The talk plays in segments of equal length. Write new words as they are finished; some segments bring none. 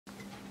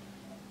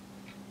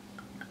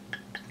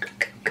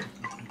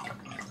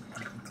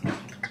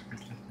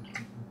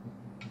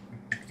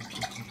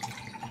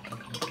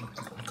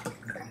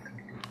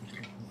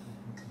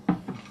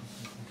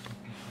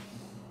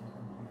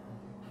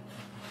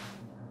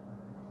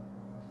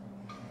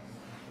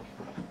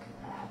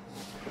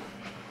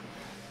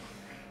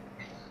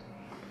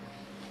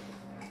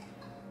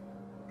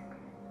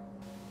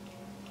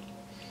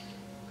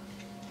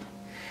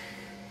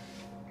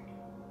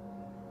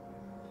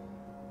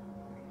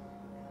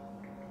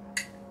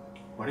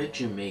Why did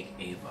you make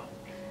Ava?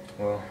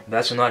 Well,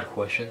 that's an odd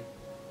question.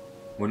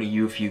 Wouldn't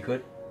you if you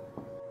could?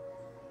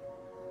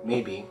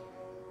 Maybe.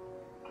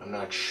 I'm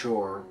not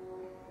sure,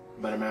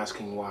 but I'm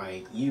asking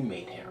why you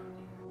made him.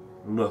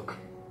 Look,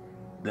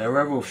 the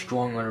arrival of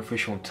strong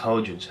artificial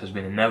intelligence has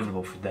been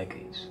inevitable for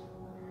decades.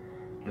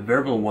 The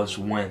variable was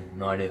when,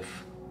 not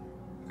if.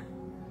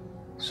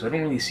 So I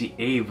don't really see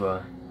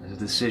Ava as a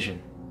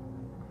decision,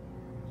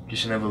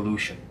 just an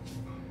evolution.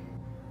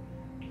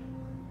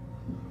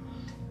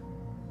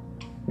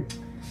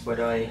 But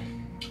I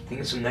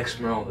think it's the next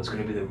model that's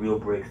going to be the real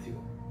breakthrough.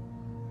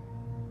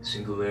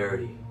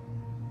 Singularity.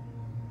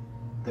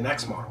 The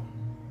next model.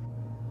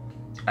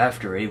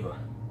 After Ava.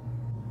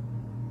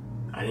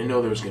 I didn't know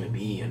there was going to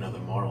be another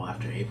model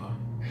after Ava.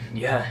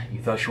 Yeah,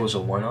 you thought she was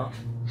a one-off?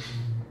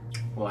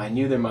 Well, I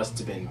knew there must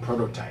have been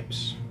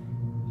prototypes.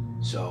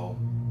 So,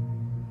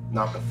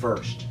 not the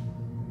first,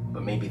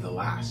 but maybe the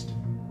last.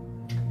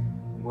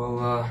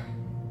 Well,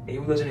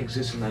 Ava doesn't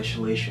exist in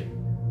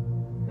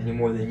isolation, any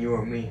more than you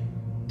or me.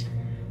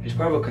 She's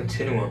part of a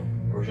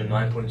continuum, version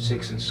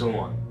 9.6 and so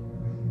on.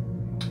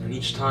 And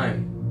each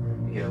time,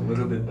 we get a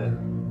little bit better.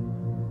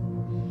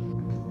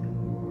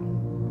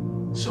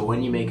 So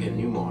when you make a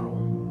new model,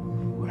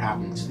 what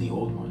happens to the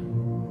old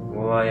one?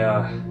 Well,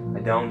 I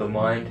downed the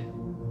mind,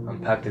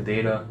 unpacked the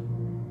data,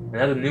 and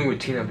add a new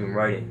routine I've been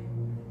writing.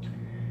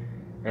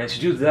 And to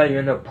do that, you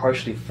end up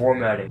partially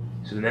formatting,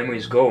 so the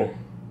memories go,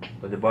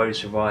 but the body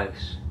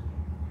survives.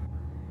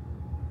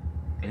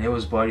 And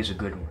Ava's body's a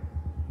good one.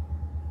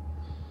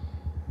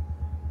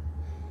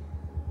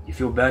 You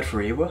feel bad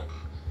for Ava?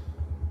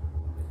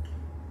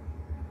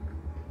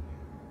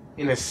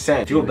 In a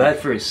sense. Feel bad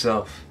for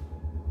yourself.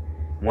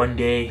 One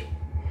day,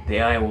 the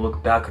AI will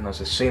look back on us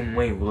the same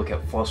way we look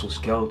at fossil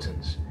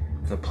skeletons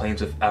from the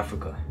plains of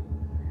Africa.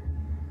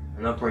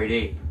 An upright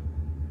ape,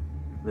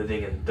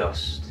 living in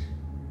dust,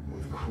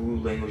 with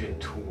crude language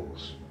and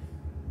tools.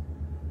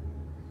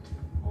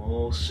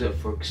 All set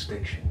for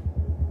extinction.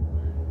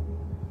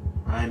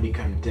 I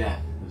become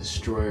death, the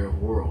destroyer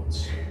of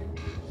worlds.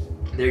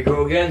 There you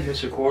go again,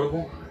 Mr.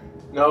 Quotable.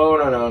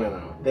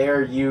 No.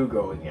 There you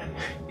go again.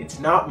 It's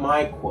not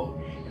my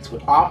quote. It's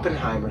what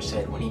Oppenheimer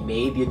said when he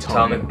made the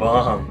atomic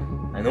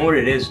bomb. I know what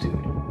it is, dude.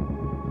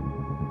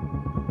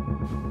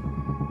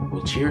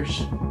 Well, cheers.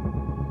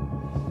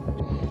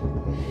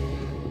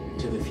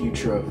 To the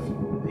future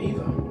of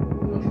Ava.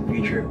 The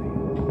future of